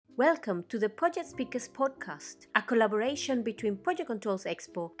Welcome to the Project Speakers Podcast, a collaboration between Project Controls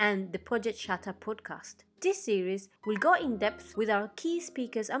Expo and the Project Shatter podcast. This series will go in depth with our key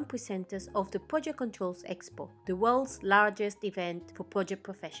speakers and presenters of the Project Controls Expo, the world's largest event for project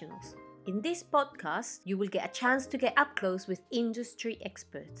professionals. In this podcast, you will get a chance to get up close with industry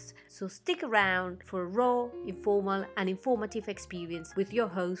experts. So stick around for a raw, informal and informative experience with your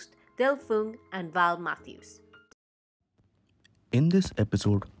host, Dale Foong and Val Matthews. In this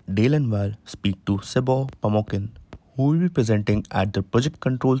episode, Dale and Val speak to Sebouh Pamoukian, who will be presenting at the Project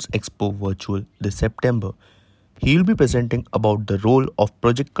Controls Expo Virtual this September. He will be presenting about the role of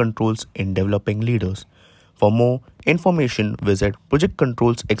project controls in developing leaders. For more information, visit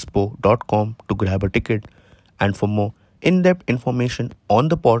projectcontrolsexpo.com to grab a ticket. And for more in-depth information on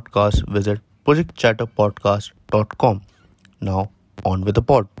the podcast, visit projectchatterpodcast.com. Now, on with the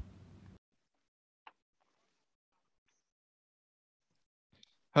pod.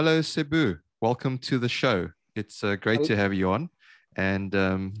 Hello, Sebouh. Welcome to the show. It's great to have you on. And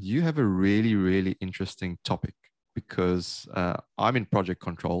you have a really, really interesting topic because I'm in project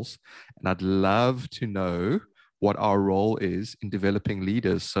controls and I'd love to know what our role is in developing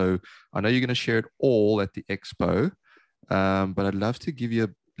leaders. So I know you're going to share it all at the expo, but I'd love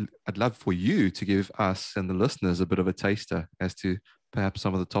for you to give us and the listeners a bit of a taster as to perhaps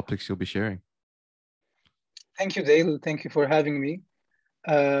some of the topics you'll be sharing. Thank you, Dale. Thank you for having me.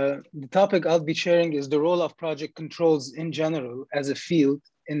 The topic I'll be sharing is the role of project controls in general as a field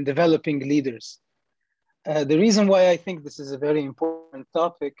in developing leaders. The reason why I think this is a very important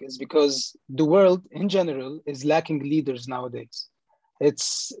topic is because the world in general is lacking leaders nowadays.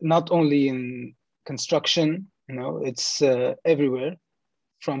 It's not only in construction, it's everywhere,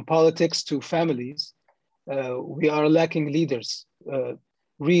 from politics to families. We are lacking leaders,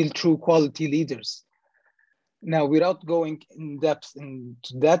 real, true quality leaders. Now, without going in depth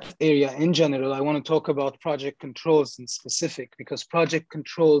into that area in general, I want to talk about project controls in specific, because project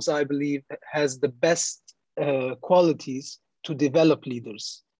controls, I believe, has the best qualities to develop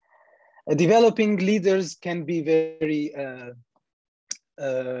leaders. Developing leaders can be very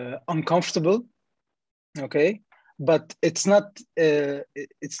uncomfortable, okay? But it's not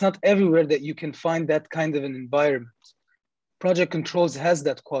everywhere that you can find that kind of an environment. Project controls has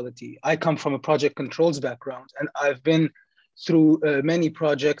that quality. I come from a project controls background and I've been through many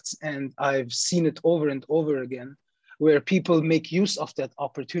projects and I've seen it over and over again where people make use of that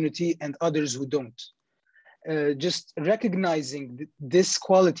opportunity and others who don't. Just recognizing this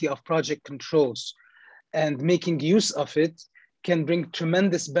quality of project controls and making use of it can bring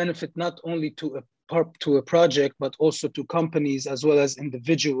tremendous benefit not only to a project, but also to companies as well as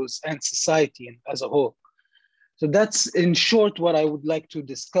individuals and society as a whole. So that's, in short, what I would like to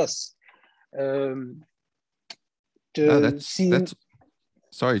discuss. Sorry,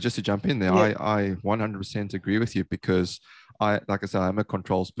 just to jump in there. Yeah. I 100% agree with you because like I said, I'm a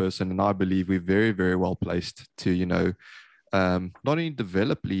controls person and I believe we're very, very well placed to, not only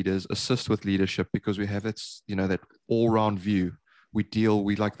develop leaders, assist with leadership because we have that all-round view. We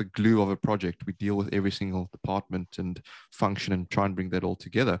like the glue of a project. We deal with every single department and function and try and bring that all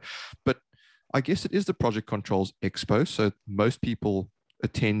together. But I guess it is the Project Controls Expo, so most people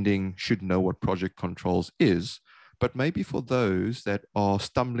attending should know what Project Controls is, but maybe for those that are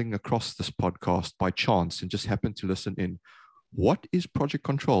stumbling across this podcast by chance and just happen to listen in, what is Project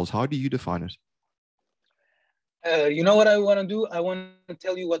Controls? How do you define it? You know what I want to do? I want to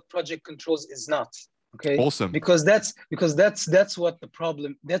tell you what Project Controls is not. Okay. Awesome. Because that's what the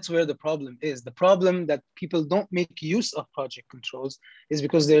problem. That's where the problem is. The problem that people don't make use of project controls is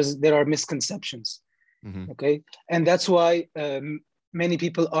because there are misconceptions. Mm-hmm. Okay, and that's why many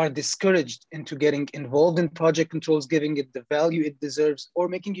people are discouraged into getting involved in project controls, giving it the value it deserves, or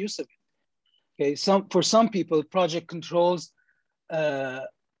making use of it. Okay, for some people, project controls, or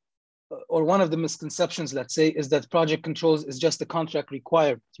one of the misconceptions, let's say, is that project controls is just a contract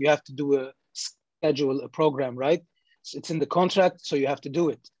requirement. You have to do schedule a program, right? So it's in the contract, so you have to do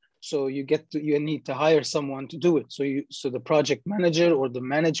it. So you need to hire someone to do it. So the project manager or the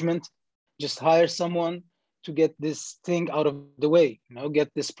management just hire someone to get this thing out of the way,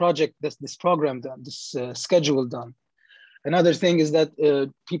 get this project, this program done, this schedule done. Another thing is that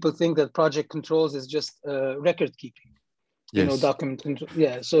people think that project controls is just record keeping, yes. Document control.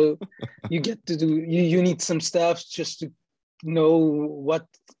 Yeah, so you get to do, you need some staff just to know what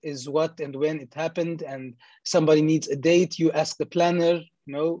is what and when it happened, and somebody needs a date, you ask the planner,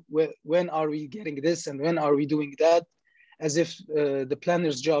 when are we getting this and when are we doing that, as if the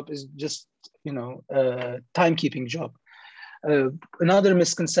planner's job is just a timekeeping job. Another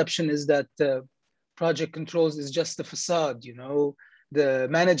misconception is that project controls is just a facade, The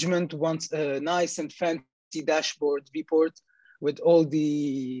management wants a nice and fancy dashboard report with all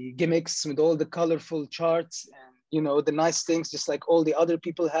the gimmicks, with all the colorful charts and, you know, the nice things, just like all the other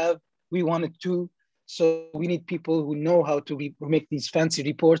people have. We want it too. So we need people who know how to make these fancy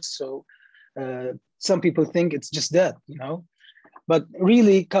reports. So some people think it's just that, you know. But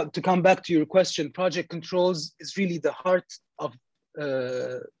really, to come back to your question, project controls is really the heart of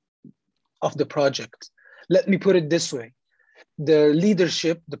the project. Let me put it this way. The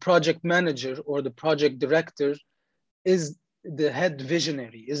leadership, the project manager or the project director is the head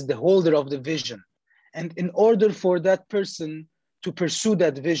visionary, is the holder of the vision. And in order for that person to pursue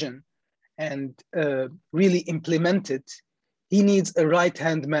that vision and really implement it, he needs a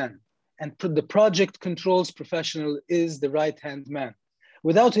right-hand man. And the project controls professional is the right-hand man.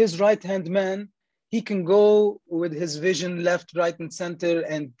 Without his right-hand man, he can go with his vision left, right, and center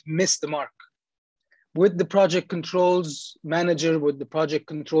and miss the mark. With the project controls manager, with the project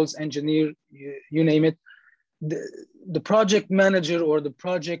controls engineer, you name it, the project manager or the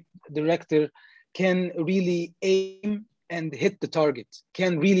project director can really aim and hit the target,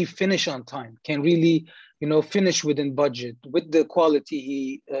 can really finish on time, can really, you know, finish within budget with the quality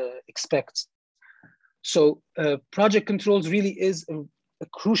he expects. So project controls really is a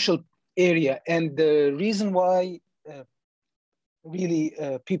crucial area. And the reason why really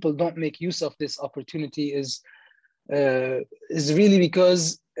people don't make use of this opportunity is really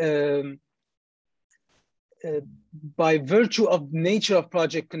because by virtue of nature of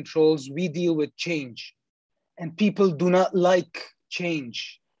project controls, we deal with change. And people do not like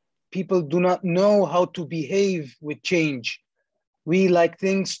change. People do not know how to behave with change. We like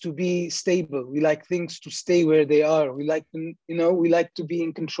things to be stable. We like things to stay where they are. We like them, you know, we like to be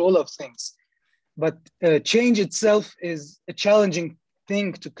in control of things. But change itself is a challenging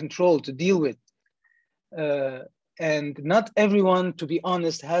thing to control, to deal with. And not everyone, to be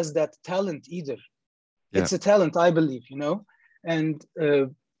honest, has that talent either. Yeah. It's a talent, I believe, you know. And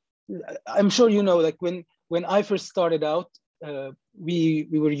I'm sure you know, like when I first started out, we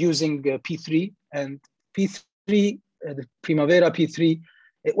were using P3, and P3, the Primavera P3,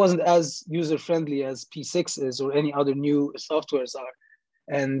 it wasn't as user-friendly as P6 is or any other new softwares are.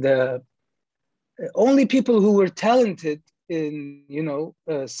 And only people who were talented in, you know,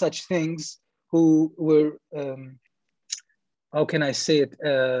 such things, who were, how can I say it,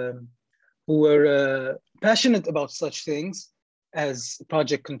 who were passionate about such things as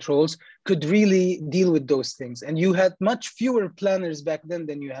project controls, could really deal with those things. And you had much fewer planners back then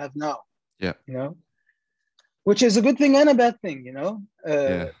than you have now. Yeah. You know, which is a good thing and a bad thing, you know.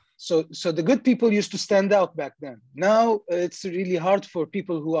 So the good people used to stand out back then. Now it's really hard for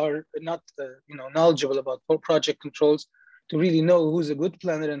people who are not, you know, knowledgeable about project controls to really know who's a good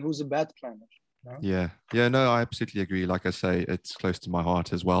planner and who's a bad planner. No? Yeah, no, I absolutely agree. Like I say, it's close to my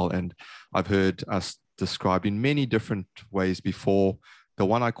heart as well. And I've heard us described in many different ways before. The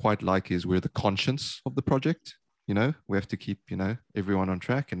one I quite like is we're the conscience of the project. You know, we have to keep, you know, everyone on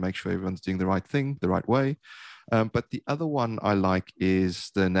track and make sure everyone's doing the right thing the right way. But the other one I like is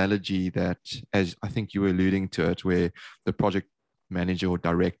the analogy that, as I think you were alluding to it, where the project manager or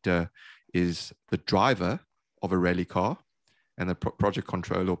director is the driver of a rally car, and the project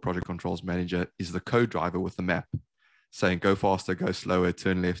controller or project controls manager is the co-driver with the map, saying go faster, go slower,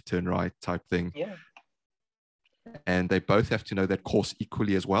 turn left, turn right type thing. Yeah. And they both have to know that course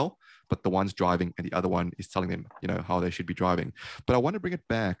equally as well, but the one's driving and the other one is telling them, you know, how they should be driving. But I want to bring it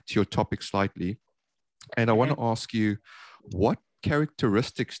back to your topic slightly. And I want to ask you, what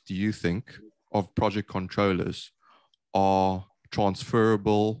characteristics do you think of project controllers are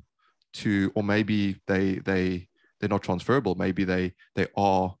transferable to, or maybe they're not transferable, maybe they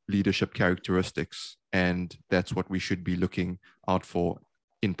are leadership characteristics, and that's what we should be looking out for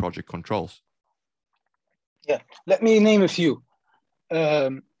in project controls? Yeah, let me name a few.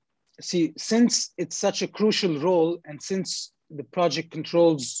 See, since it's such a crucial role, and since the project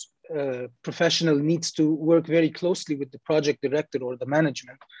controls professional needs to work very closely with the project director or the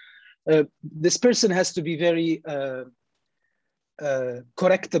management, this person has to be very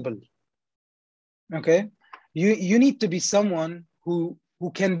correctable. Okay, you need to be someone who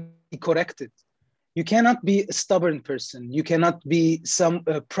can be corrected. You cannot be a stubborn person. You cannot be some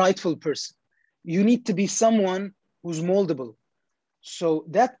prideful person. You need to be someone who's moldable. So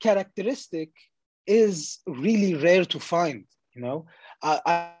that characteristic is really rare to find, you know.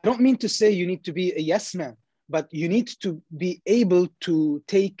 I don't mean to say you need to be a yes man, but you need to be able to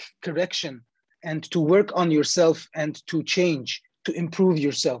take correction and to work on yourself and to change, to improve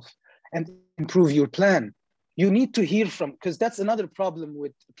yourself and improve your plan. You need to hear from, because that's another problem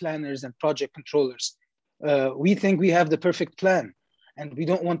with planners and project controllers. We think we have the perfect plan. and we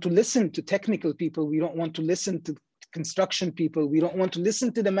don't want to listen to technical people. We don't want to listen to construction people. We don't want to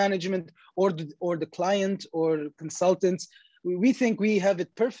listen to the management or the client or consultants. We think we have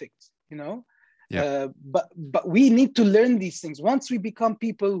it perfect, you know. Yeah. But we need to learn these things. Once we become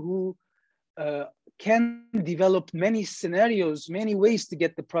people who can develop many scenarios, many ways to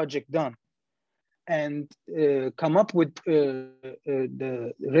get the project done, and come up with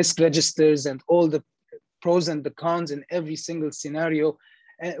the risk registers and all the pros and the cons in every single scenario,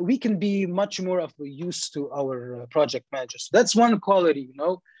 we can be much more of a use to our project managers. So that's one quality, you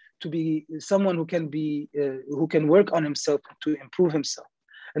know, to be someone who can work on himself to improve himself.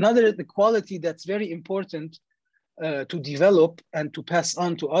 Another the quality that's very important to develop and to pass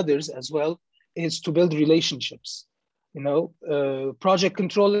on to others as well is to build relationships. You know, project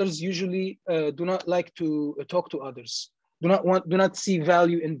controllers usually do not like to talk to others, do not see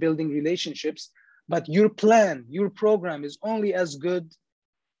value in building relationships. But your plan, your program is only as good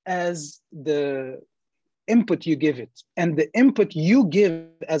as the input you give it. And the input you give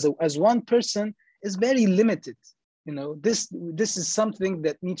as one person is very limited. You know, this is something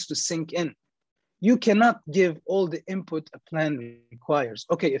that needs to sink in. You cannot give all the input a plan requires.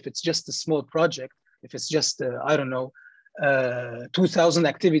 Okay, if it's just a small project, if it's just, I don't know, 2,000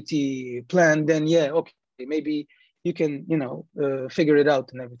 activity plan, then yeah, okay, maybe you can, you know, figure it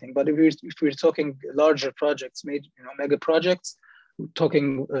out and everything. But if we're talking larger projects, mega projects,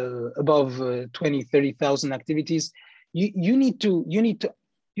 talking above 20, 30,000 activities, you need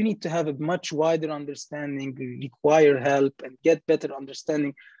to have a much wider understanding, require help, and get better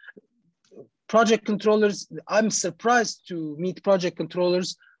understanding. Project controllers, I'm surprised to meet project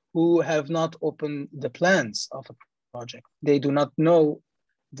controllers who have not opened the plans of a project. They do not know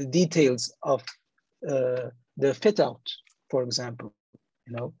the details of the fit out, for example,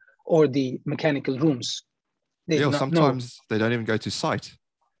 you know, or the mechanical rooms. They do not sometimes know. they don't even go to site,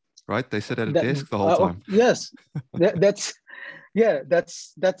 right? They sit at a desk the whole time. Yes,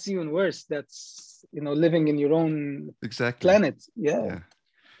 that's even worse. That's, you know, living in your own planet. Yeah.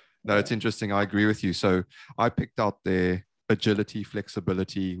 No, it's interesting. I agree with you. So I picked out their agility,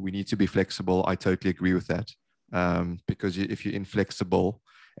 flexibility. We need to be flexible. I totally agree with that. Because if you're inflexible,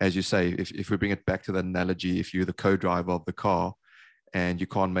 as you say, if we bring it back to the analogy, if you're the co-driver of the car and you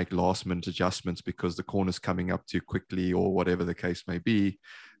can't make last minute adjustments because the corner's coming up too quickly or whatever the case may be,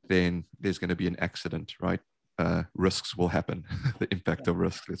 then there's going to be an accident, right? Risks will happen. The impact of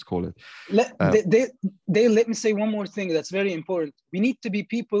risk, let's call it. Let me say one more thing that's very important. We need to be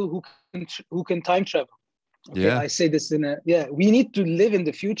people who can time travel. Okay, I say this we need to live in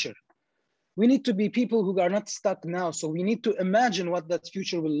the future. We need to be people who are not stuck now. So we need to imagine what that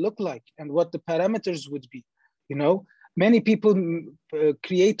future will look like and what the parameters would be. You know, many people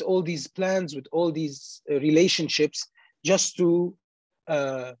create all these plans with all these relationships just to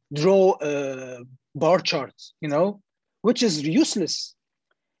draw bar charts, you know, which is useless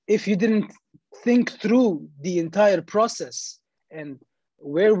if you didn't think through the entire process and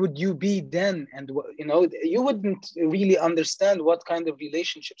where would you be then, and you know, you wouldn't really understand what kind of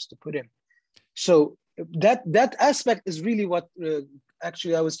relationships to put in. So that aspect is really what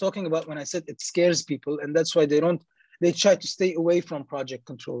actually I was talking about when I said it scares people, and that's why they try to stay away from project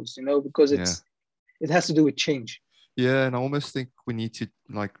controls, you know, because it has to do with change. Yeah, and I almost think we need to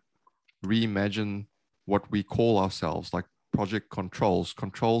like reimagine what we call ourselves, like project controls.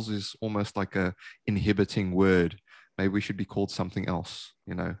 Controls is almost like a inhibiting word. Maybe we should be called something else,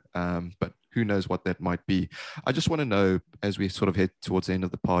 you know, but who knows what that might be. I just want to know, as we sort of head towards the end of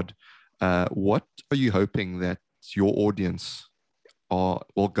the pod, what are you hoping that your audience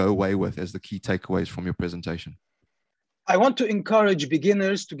will go away with as the key takeaways from your presentation? I want to encourage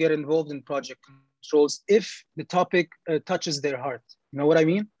beginners to get involved in project controls if the topic touches their heart. You know what I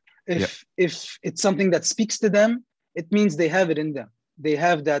mean? If it's something that speaks to them, it means they have it in them. They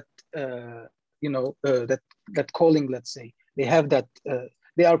have that, that calling, let's say. They have that,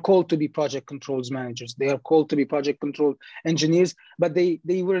 they are called to be project controls managers. They are called to be project control engineers, but they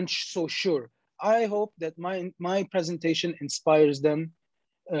weren't so sure. I hope that my presentation inspires them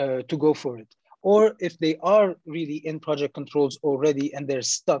to go for it. Or if they are really in project controls already and they're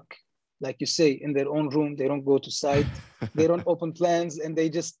stuck, like you say, in their own room, they don't go to site, they don't open plans, and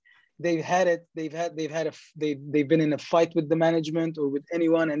they've been in a fight with the management or with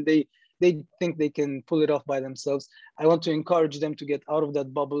anyone, and they think they can pull it off by themselves. I want to encourage them to get out of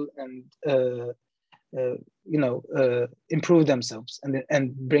that bubble and improve themselves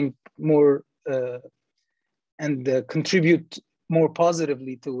and bring more and contribute more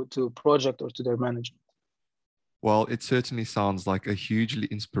positively to a project or to their management. Well, it certainly sounds like a hugely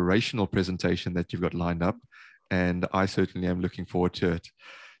inspirational presentation that you've got lined up. and I certainly am looking forward to it.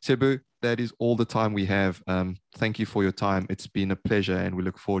 Sebouh, that is all the time we have. Thank you for your time. It's been a pleasure, and we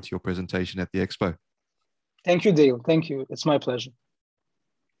look forward to your presentation at the Expo. Thank you, Dale. Thank you. It's my pleasure.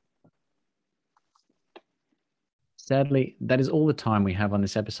 Sadly, that is all the time we have on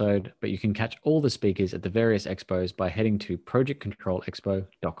this episode, but you can catch all the speakers at the various expos by heading to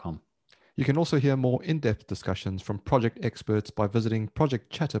projectcontrolexpo.com. You can also hear more in-depth discussions from project experts by visiting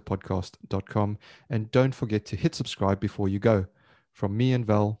projectchatterpodcast.com, and don't forget to hit subscribe before you go. From me and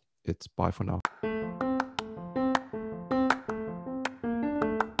Val, it's bye for now.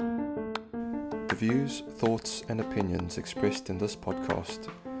 The views, thoughts, and opinions expressed in this podcast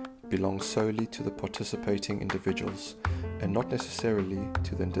belong solely to the participating individuals and not necessarily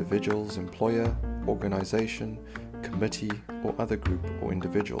to the individual's employer, organization, committee, or other group or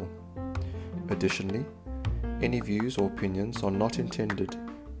individual. Additionally, any views or opinions are not intended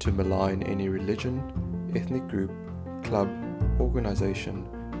to malign any religion, ethnic group, club, organization,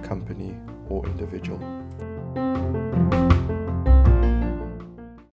 company, or individual.